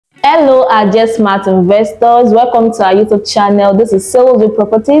our dear smart investors, welcome to our YouTube channel. This is Salesville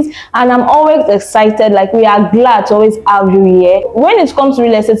Properties, and I'm always excited, like we are glad to always have you here. When it comes to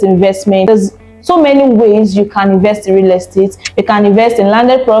real estate investment, there's so many ways you can invest in real estate. You can invest in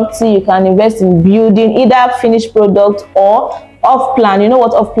landed property, you can invest in building, either finished product or off plan. You know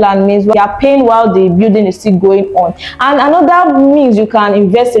what off plan means? You are paying while the building is still going on. And another means you can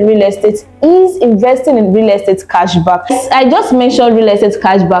invest in real estate is investing in real estate cashback. I just mentioned real estate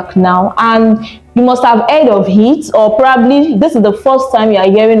cashback now, and you must have heard of it, or probably this is the first time you are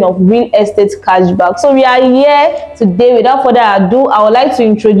hearing of real estate cashback. So we are here today. Without further ado, I would like to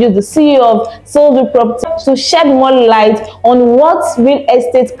introduce the CEO of Salesville Properties to shed more light on what real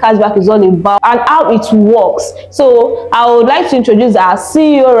estate cashback is all about and how it works. So I would like to introduce our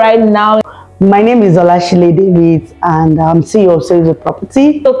CEO right now. My name is David, and I'm CEO of Salesville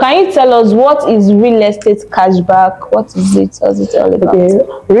Property. So can you tell us what is real estate cashback? What is it? What is it all about? Okay.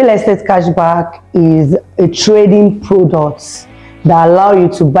 Real estate cashback is a trading product that allow you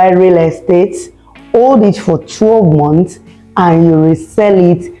to buy real estate, hold it for 12 months, and you resell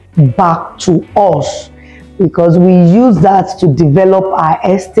it back to us, because we use that to develop our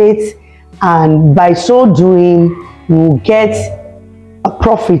estate, and by so doing, we will get a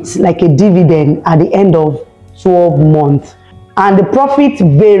profit, like a dividend, at the end of 12 months. And the profit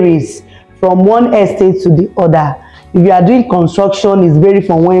varies from one estate to the other. If you are doing construction, it's varies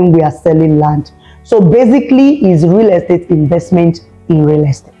from when we are selling land. So basically, it's real estate investment in real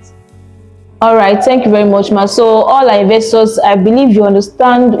estate. All right, thank you very much, ma. So all our investors, I believe you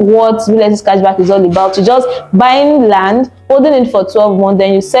understand what real estate cashback is all about. So just buying land, holding it for 12 months,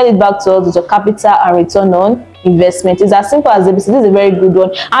 then you sell it back to us with your capital and return on investment. It's as simple as ABC. This is a very good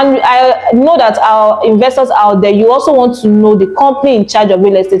one. And I know that our investors out there, you also want to know the company in charge of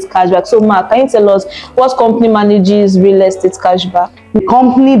real estate cashback. So ma, can you tell us what company manages real estate cashback? The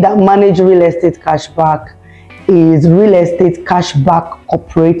company that manages real estate cashback is Real Estate Cashback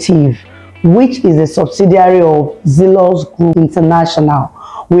Cooperative, which is a subsidiary of ZYLUS Group International.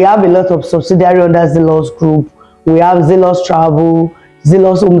 We have a lot of subsidiary under ZYLUS Group. We have ZYLUS Travel,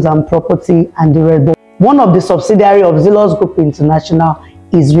 ZYLUS Homes and Property, and the rest. One of the subsidiary of ZYLUS Group International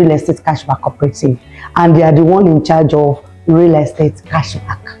is Real Estate Cashback Cooperative, and they are the one in charge of real estate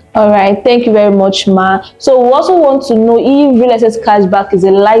cashback. All right, thank you very much, ma. So we also want to know if real estate cashback is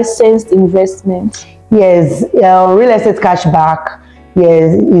a licensed investment. Yes, real estate cashback,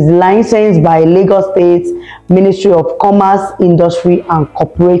 yes, is licensed by Lagos State Ministry of Commerce, Industry and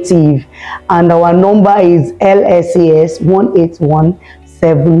Cooperative, and our number is LSAS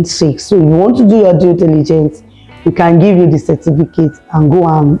 18176. So if you want to do your due diligence, we can give you the certificate and go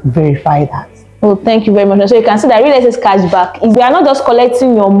and verify that. Oh, thank you very much. So you can see that real estate cashback is, we are not just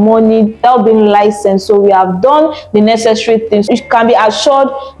collecting your money without being licensed. So we have done the necessary things. You can be assured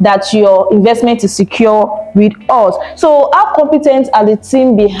that your investment is secure with us. So how competent are the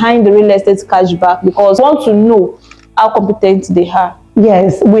team behind the real estate cashback? Because we want to know how competent they are.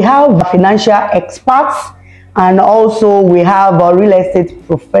 Yes, we have financial experts, and also we have a real estate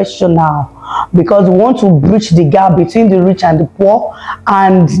professional, because we want to bridge the gap between the rich and the poor,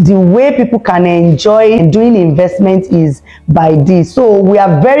 and the way people can enjoy doing investment is by this. So we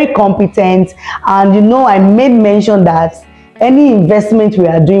are very competent, and you know, I made mention that any investment we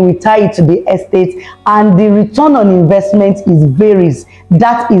are doing, we tie it to the estate, and the return on investment is varies.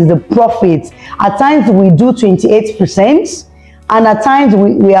 That is the profit. At times we do 28%, and at times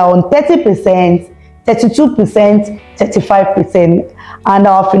we are on 30%, 32%, 35%, and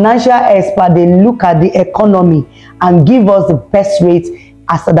our financial expert, they look at the economy and give us the best rate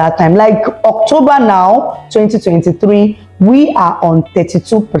as at that time. Like October now, 2023, we are on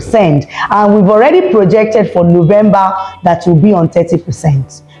 32%, and we've already projected for November that will be on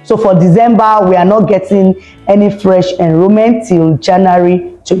 30%. So for December, we are not getting any fresh enrollment till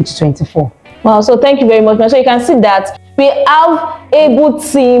January 2024. Wow, so thank you very much. So you can see that we have able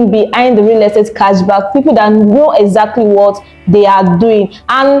team behind the real estate cashback, people that know exactly what they are doing.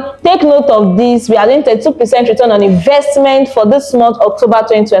 And take note of this, we are doing 32% return on investment for this month, October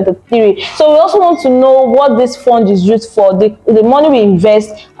 2023. So we also want to know what this fund is used for. The money we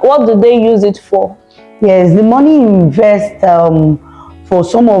invest, what do they use it for? Yes, the money invest for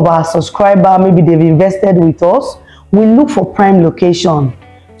some of our subscribers, maybe they've invested with us. We look for prime location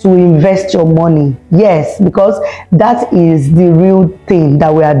to invest your money. Yes, because that is the real thing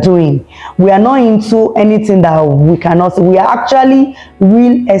that we are doing. We are not into anything that we cannot. We are actually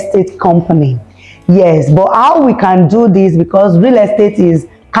real estate company. Yes, but how we can do this, because real estate is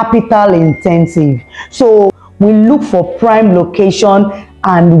capital intensive. So we look for prime location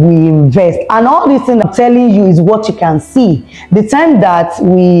and we invest. And all this thing I'm telling you is what you can see. The time that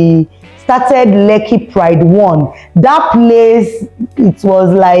we started Lekki Pride 1. That place, it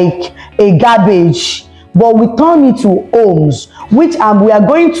was like a garbage, but we turned it to homes, which we are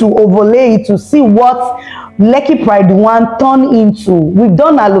going to overlay it to see what Lekki Pride 1 turned into. We've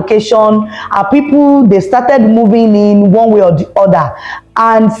done allocation. Our people, they started moving in one way or the other.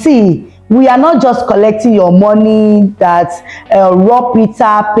 And see, we are not just collecting your money, that raw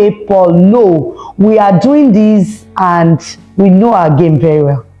pizza, PayPal. No, we are doing this and we know our game very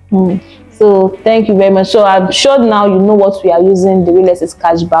well. So thank you very much. So I'm sure now you know what we are using the real estate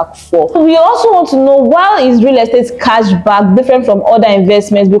cashback for. We also want to know, why is real estate cashback different from other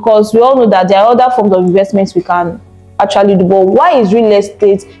investments? Because we all know that there are other forms of investments we can actually do, but why is real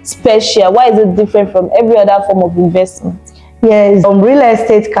estate special? Why is it different from every other form of investment? Yes, real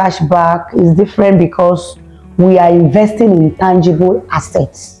estate cashback is different because we are investing in tangible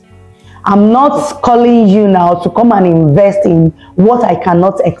assets. I'm not calling you now to come and invest in what I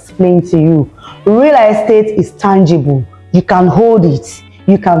cannot explain to you. Real estate is tangible. You can hold it,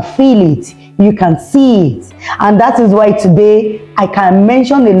 you can feel it, you can see it. And that is why today I can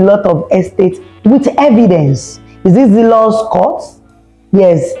mention a lot of estates with evidence. Is this ZYLUS court?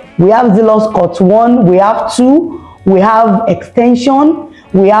 Yes, we have ZYLUS court 1, we have 2, we have extension,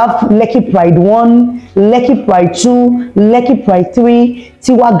 we have Lekki Pride 1, Lekki Pride 2, Lekki Pride 3,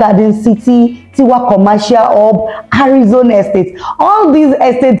 Tiwa Garden City, Tiwa Commercial Hub, Arizona Estate. All these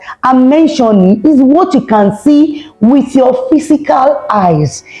estates I'm mentioning is what you can see with your physical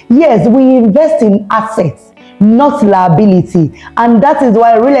eyes. Yes, we invest in assets, not liability. And that is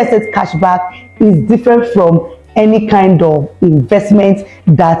why real estate cashback is different from any kind of investment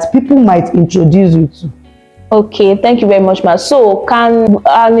that people might introduce you to. Okay, thank you very much, ma. So can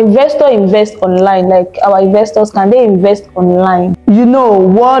an investor invest online? Like our investors, can they invest online? You know,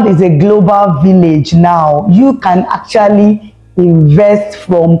 world is a global village now. You can actually invest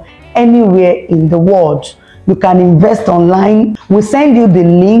from anywhere in the world. You can invest online. We send you the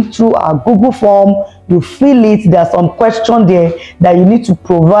link through our Google form. You fill it. There's some question there that you need to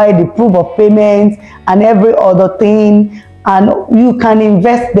provide, the proof of payment and every other thing. And you can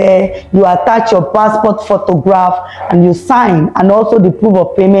invest there. You attach your passport photograph and you sign, and also the proof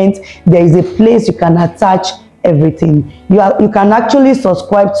of payment. There is a place you can attach everything. You can actually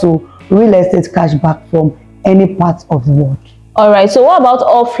subscribe to real estate cashback from any part of the world. All right, so what about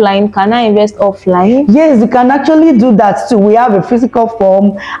offline? Can I invest offline? Yes, you can actually do that too. We have a physical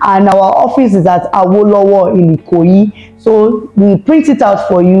form and our office is at Awolowo in Ikoyi. So we print it out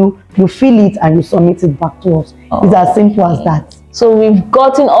for you, you fill it and you submit it back to us. It's as simple as that. So we've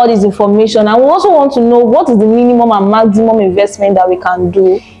gotten all this information, and we also want to know, what is the minimum and maximum investment that we can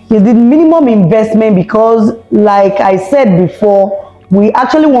do? It's the minimum investment because, like I said before, we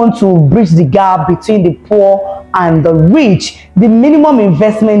actually want to bridge the gap between the poor and the rich. The minimum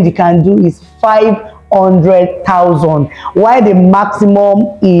investment you can do is 500,000, while the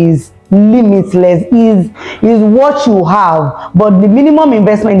maximum is limitless, is what you have. But the minimum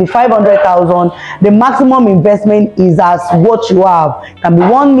investment is 500,000. The maximum investment is as what you have. It can be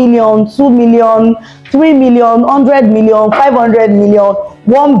 1 million, 2 million, 3 million, 100 million, 500 million,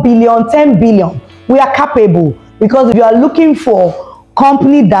 1 billion, 10 billion. We are capable, because if you are looking for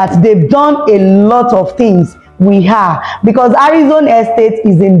company that they've done a lot of things, we are, because Arizona Estate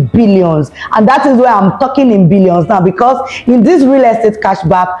is in billions, and that is why I'm talking in billions now, because in this real estate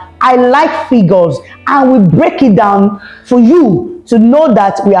cashback, I like figures and we break it down for you to know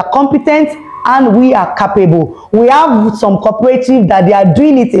that we are competent and we are capable. We have some cooperative that they are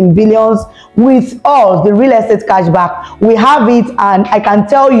doing it in billions. With us, the real estate cashback, we have it, and I can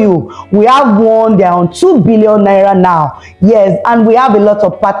tell you, we have one, they're on 2 billion naira now. Yes, and we have a lot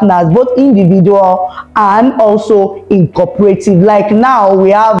of partners, both individual and also in cooperative. Like now,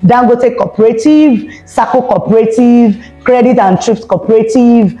 we have Dangote Cooperative, Sako Cooperative, Credit and Trips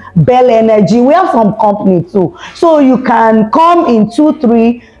Cooperative, Bell Energy. We have some company too. So you can come in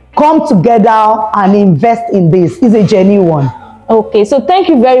 2-3, come together and invest in this. It's a genuine one. Okay, so thank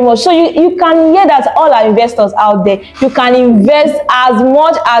you very much. So you can hear that all our investors out there, you can invest as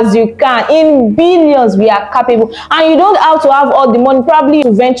much as you can. In billions, we are capable. And you don't have to have all the money probably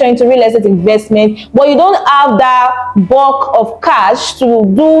to venture into real estate investment, but you don't have that bulk of cash to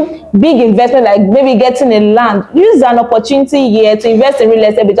do big investment, like maybe getting a land. Use an opportunity here to invest in real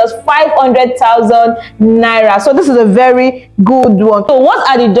estate with just 500,000 naira. So this is a very good one. So what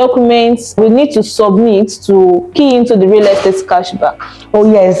are the documents we need to submit to key into the real estate cashback?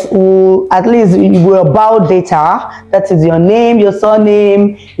 Oh yes, at least your about data, that is your name, your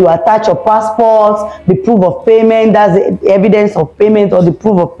surname, you attach your passport, the proof of payment, that's the evidence of payment or the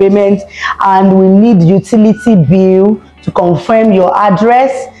proof of payment, and we need utility bill to confirm your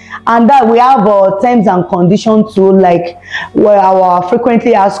address, And that we have terms and conditions too, like where our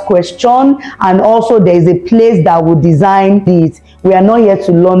frequently asked question, and also there is a place that will design it. We are not here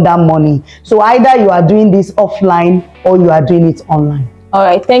to launder money. So either you are doing this offline or you are doing it online. All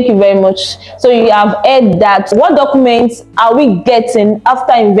right, thank you very much. So you have heard that. What documents are we getting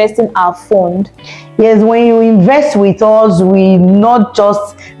after investing our fund? Yes, when you invest with us, we not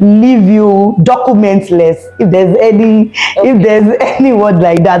just leave you documentless, if there's any word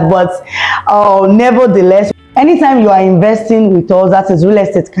like that, but nevertheless, anytime you are investing with us, that is Real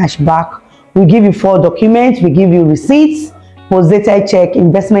Estate Cashback, we give you 4 documents. We give you receipts, post-dated check,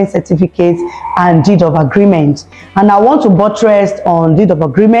 investment certificate, and deed of agreement. And I want to buttress on deed of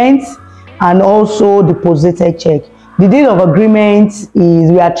agreement and also the post-dated check. The deed of agreement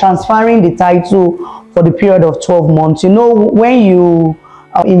is we are transferring the title for the period of 12 months. You know, when you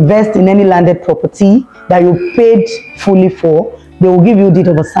invest in any landed property that you paid fully for, they will give you deed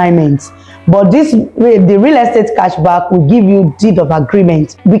of assignment. But the Real Estate Cashback will give you deed of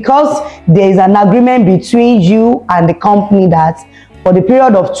agreement, because there is an agreement between you and the company that for the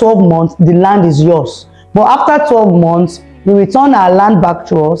period of 12 months, the land is yours. But after 12 months, you return our land back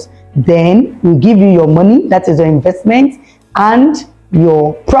to us, then we give you your money, that is your investment, and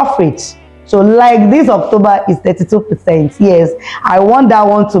your profits. So like this October is 32%. Yes, I want that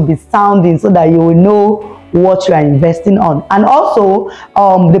one to be sounding so that you will know what you are investing on. And also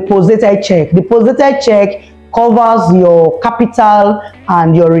the post-dated check. The post-dated check covers your capital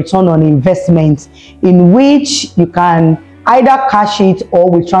and your return on investment, in which you can either cash it or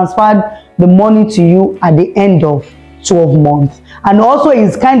we transfer the money to you at the end of 12 months. And also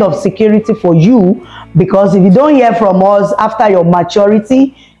it's kind of security for you, because if you don't hear from us after your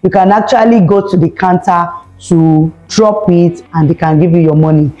maturity, you can actually go to the counter to drop it and they can give you your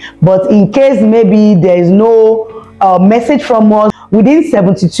money. But in case maybe there is no message from us within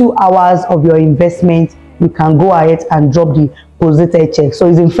 72 hours of your investment, you can go ahead and drop the post-dated check. So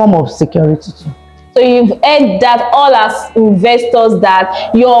it's in form of security too. So you've heard that all as investors,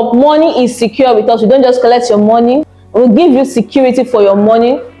 that your money is secure with us. We don't just collect your money. We'll give you security for your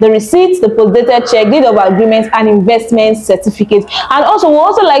money, the receipts, the post-dated check, deed of agreement, and investment certificate. And also, we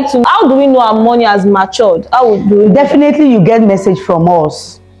also like to know, how do we know our money has matured? How do we Definitely, you get message from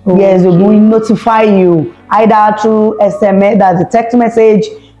us. Okay. Yes, we will notify you either through SMS, that's a text message,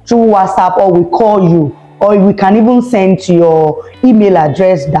 through WhatsApp, or we call you, or we can even send to your email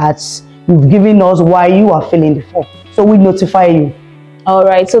address that you've given us while you are filling the form. So we notify you. All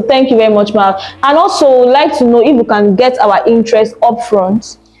right, so thank you very much, ma'am. And also, we'd like to know if we can get our interest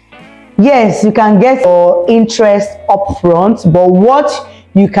upfront. Yes, you can get your interest upfront, but what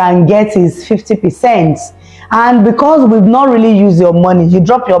you can get is 50%. And because we've not really used your money, you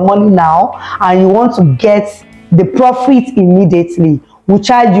drop your money now and you want to get the profit immediately, we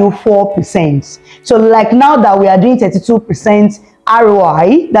charge you 4%. So like now that we are doing 32%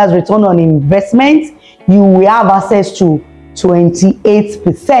 ROI, that's return on investment, you will have access to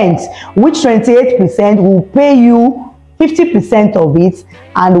 28%, which 28% will pay you 50% of it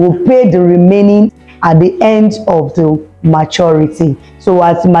and will pay the remaining at the end of the maturity. So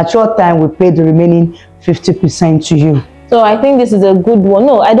at mature time, we pay the remaining 50% to you. So I think this is a good one.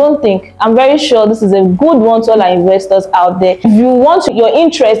 No, I don't think. I'm very sure this is a good one to all our investors out there. If you want your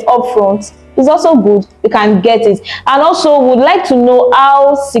interest upfront, it's also good. You can get it. And also, would like to know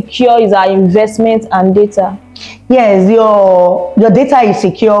how secure is our investment and data. Yes, your data is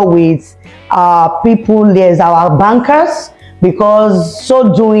secure with people. There's our bankers, because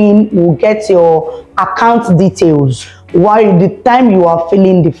so doing will get your account details while the time you are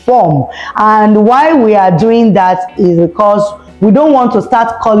filling the form. And why we are doing that is because we don't want to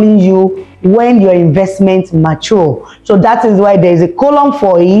start calling you when your investment mature. So that is why there is a column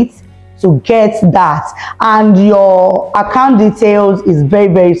for it to get that, and your account details is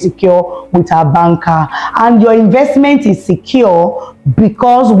very secure with our banker, and your investment is secure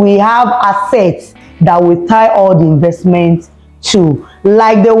because we have assets that will tie all the investments to.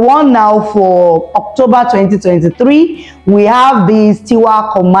 Like the one now for October 2023, we have the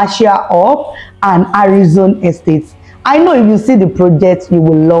Stewart Commercial Hub and Arizona Estates. I know if you see the project, you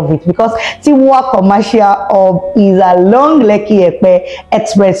will love it, because Stewart Commercial Hub is along Lekki-Epe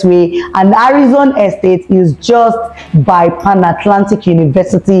Expressway, and Arizona Estate is just by Pan Atlantic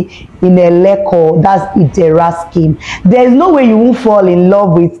University in Eleko. That's Idera scheme. There is no way you won't fall in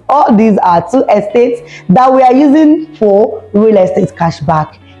love with all these are 2 estates that we are using for Real Estate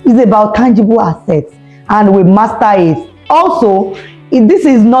Cashback. It's about tangible assets, and we master it. Also, this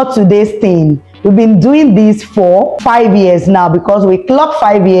is not today's thing. We've been doing this for 5 years now, because we clocked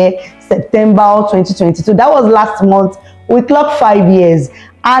 5 years September 2022. That was last month. We clocked 5 years,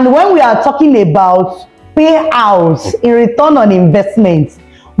 And when we are talking about payouts in return on investment,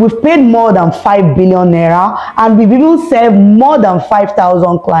 we've paid more than 5 billion naira, and we've even served more than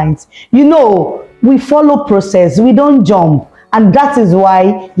 5,000 clients. You know, we follow process, we don't jump, and that is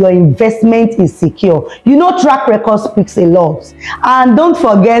why your investment is secure. You know, track record speaks a lot. And don't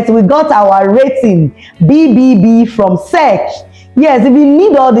forget, we got our rating BBB from SEC. Yes, if you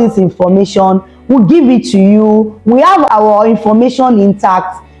need all this information, we'll give it to you. We have our information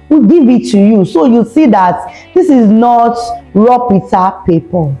intact. We'll give it to you, so you see that this is not raw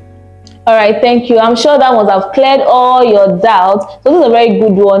paper. All right, thank you. I'm sure that must have cleared all your doubts. So this is a very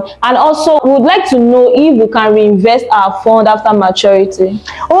good one. And also, we would like to know if we can reinvest our fund after maturity.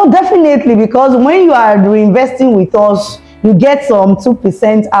 Oh, definitely, because when you are reinvesting with us, you get some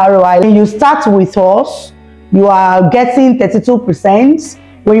 2% ROI. When you start with us, you are getting 32%.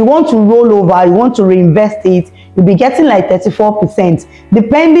 When you want to roll over, you want to reinvest it, you'll be getting like 34%,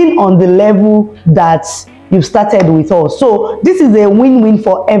 depending on the level that you've started with us. So this is a win-win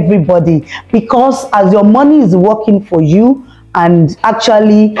for everybody, because as your money is working for you, and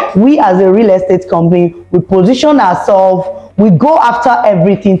actually we as a real estate company, we position ourselves, we go after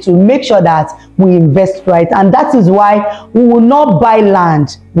everything to make sure that we invest right. And that is why we will not buy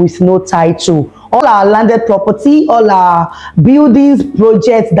land with no title. All our landed property, all our buildings,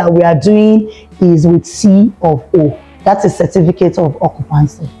 projects that we are doing is with C of O. That's a certificate of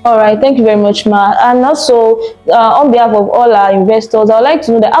occupancy. All right, thank you very much, Ma. And also, on behalf of all our investors, I would like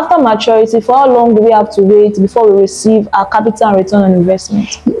to know that after maturity, for how long do we have to wait before we receive our capital and return on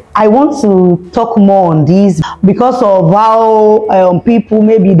investment? I want to talk more on this because of how people,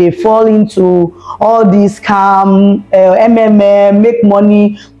 maybe they fall into all these scam, MMM, make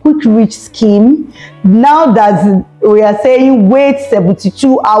money, quick rich scheme. Now that we are saying wait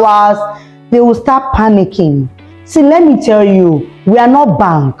 72 hours, they will start panicking. See, let me tell you, we are not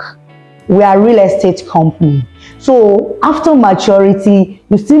bank, we are real estate company. So after maturity,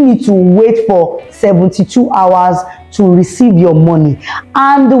 you still need to wait for 72 hours to receive your money.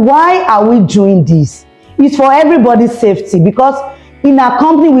 And why are we doing this? It's for everybody's safety, because in our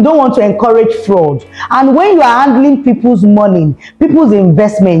company, we don't want to encourage fraud. And when you are handling people's money, people's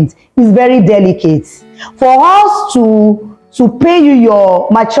investment, is very delicate. For us to pay you your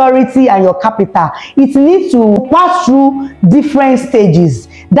maturity and your capital, it needs to pass through different stages.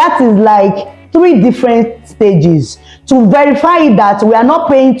 That is like 3 different stages to verify that we are not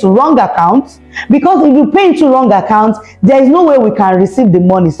paying to wrong accounts. Because if you pay into wrong accounts, there is no way we can receive the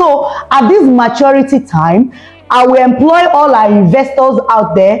money. So at this maturity time, I will employ all our investors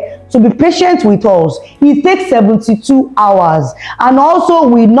out there to be patient with us. It takes 72 hours. And also,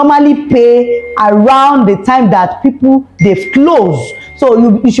 we normally pay around the time that people, they've closed.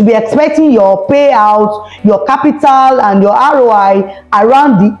 So you should be expecting your payout, your capital, and your ROI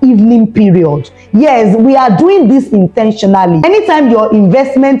around the evening period. Yes, we are doing this intentionally. Anytime your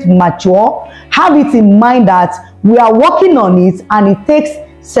investment mature, have it in mind that we are working on it, and it takes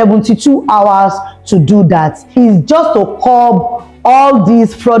 72 hours to do that. It's just to curb all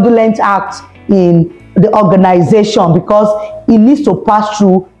these fraudulent acts in the organization, because it needs to pass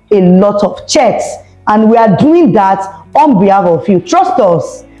through a lot of checks, and we are doing that on behalf of you. Trust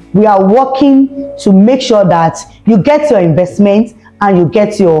us, we are working to make sure that you get your investment and you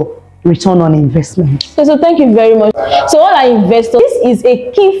get your return on investment. So thank you very much. So all our investors, this is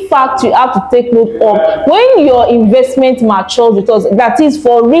a key fact you have to take note of. When your investment matures with us, that is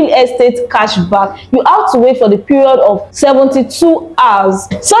for real estate cashback, you have to wait for the period of 72 hours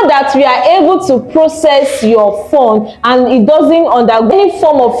so that we are able to process your fund and it doesn't undergo any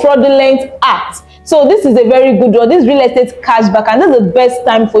form of fraudulent act. So this is a very good one. This real estate cashback, and this is the best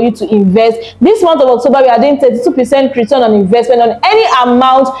time for you to invest. This month of October, we are doing 32% return on investment on any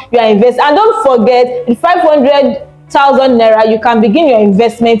amount you are investing. And don't forget, in 500,000 naira, you can begin your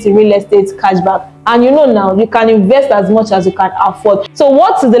investment in real estate cashback. And you know now, you can invest as much as you can afford. So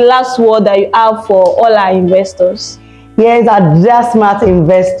what is the last word that you have for all our investors? Yes, a dear smart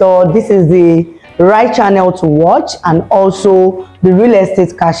investor, this is the right channel to watch. And also, the real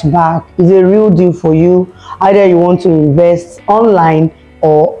estate cashback is a real deal for you. Either you want to invest online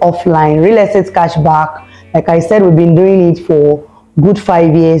or offline. Real estate cashback, like I said, we've been doing it for good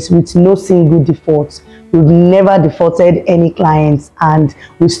 5 years with no single default. We've never defaulted any clients, and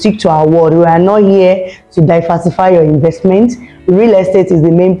we stick to our word. We are not here to diversify your investment. Real estate is the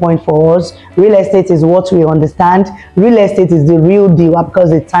main point for us. Real estate is what we understand. Real estate is the real deal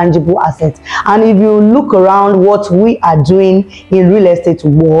because it's a tangible asset. And if you look around what we are doing in real estate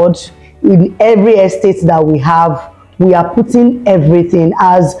world, in every estate that we have, we are putting everything.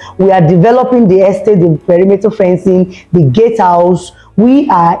 As we are developing the estate, the perimeter fencing, the gatehouse, We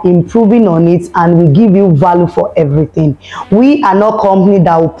are improving on it, and we give you value for everything. We are not a company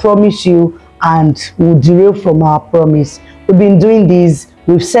that will promise you and will derail from our promise. We've been doing this,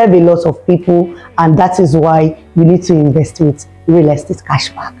 we've served a lot of people, and that is why you need to invest with Real Estate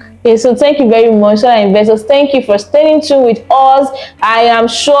Cashback. Okay, so thank you very much, our investors. Thank you for staying tuned with us. I am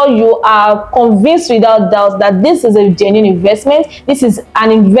sure you are convinced without doubt that this is a genuine investment. This is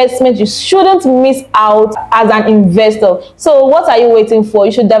an investment you shouldn't miss out as an investor. So what are you waiting for?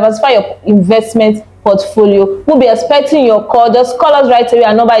 You should diversify your investment portfolio. We'll be expecting your call. Just call us right away.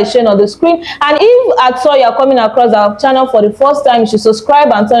 Our number is shown on the screen. And if at all you are coming across our channel for the first time, you should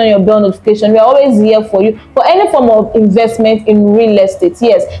subscribe and turn on your bell notification. We are always here for you for any form of investment in real estate.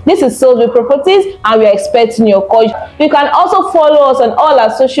 Yes, this is Salesville Properties, and we are expecting your call. You can also follow us on all our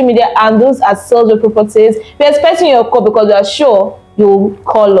social media handles at Salesville Properties. We are expecting your call because we are sure you'll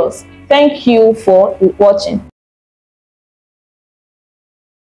call us. Thank you for watching.